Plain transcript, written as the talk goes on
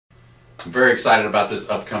I'm very excited about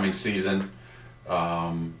this upcoming season.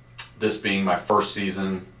 This being my first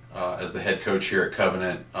season as the head coach here at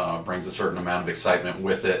Covenant brings a certain amount of excitement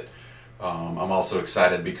with it. I'm also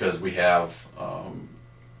excited because we have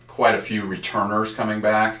quite a few returners coming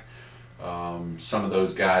back. Some of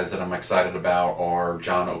those guys that I'm excited about are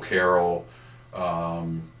John O'Carroll,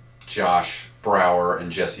 Josh Brower,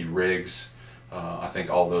 and Jesse Riggs. I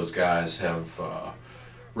think all those guys have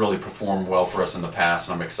really performed well for us in the past,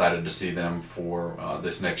 and I'm excited to see them for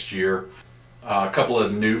this next year. A couple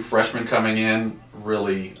of new freshmen coming in,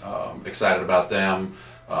 really excited about them.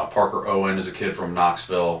 Parker Owen is a kid from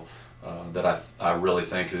Knoxville that I really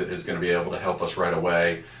think is going to be able to help us right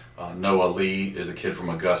away. Noah Lee is a kid from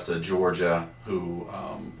Augusta, Georgia, who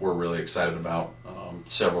we're really excited about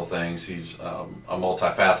several things. He's a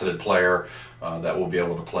multifaceted player that will be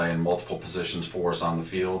able to play in multiple positions for us on the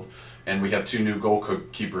field. And we have 2 new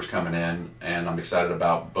goalkeepers coming in, and I'm excited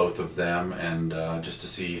about both of them and just to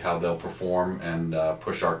see how they'll perform and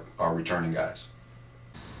push our returning guys.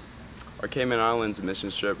 Our Cayman Islands mission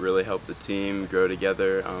trip really helped the team grow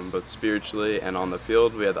together, both spiritually and on the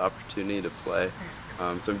field. We had the opportunity to play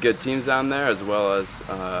some good teams down there, as well as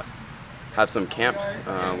have some camps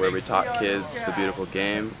where we taught kids the beautiful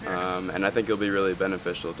game, and I think it'll be really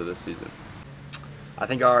beneficial to this season. I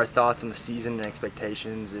think our thoughts on the season and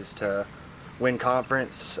expectations is to win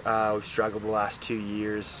conference. We've struggled the last 2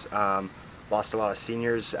 years, lost a lot of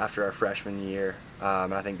seniors after our freshman year,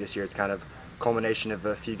 and I think this year it's kind of a culmination of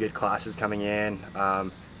a few good classes coming in,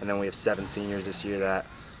 and then we have 7 seniors this year that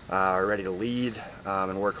are ready to lead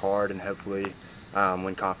and work hard and hopefully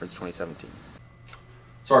win conference 2017.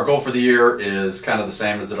 So our goal for the year is kind of the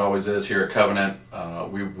same as it always is here at Covenant.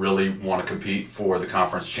 We really want to compete for the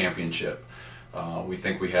conference championship. We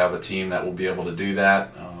think we have a team that will be able to do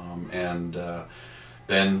that, and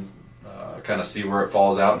then kind of see where it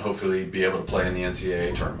falls out and hopefully be able to play in the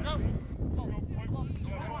NCAA tournament.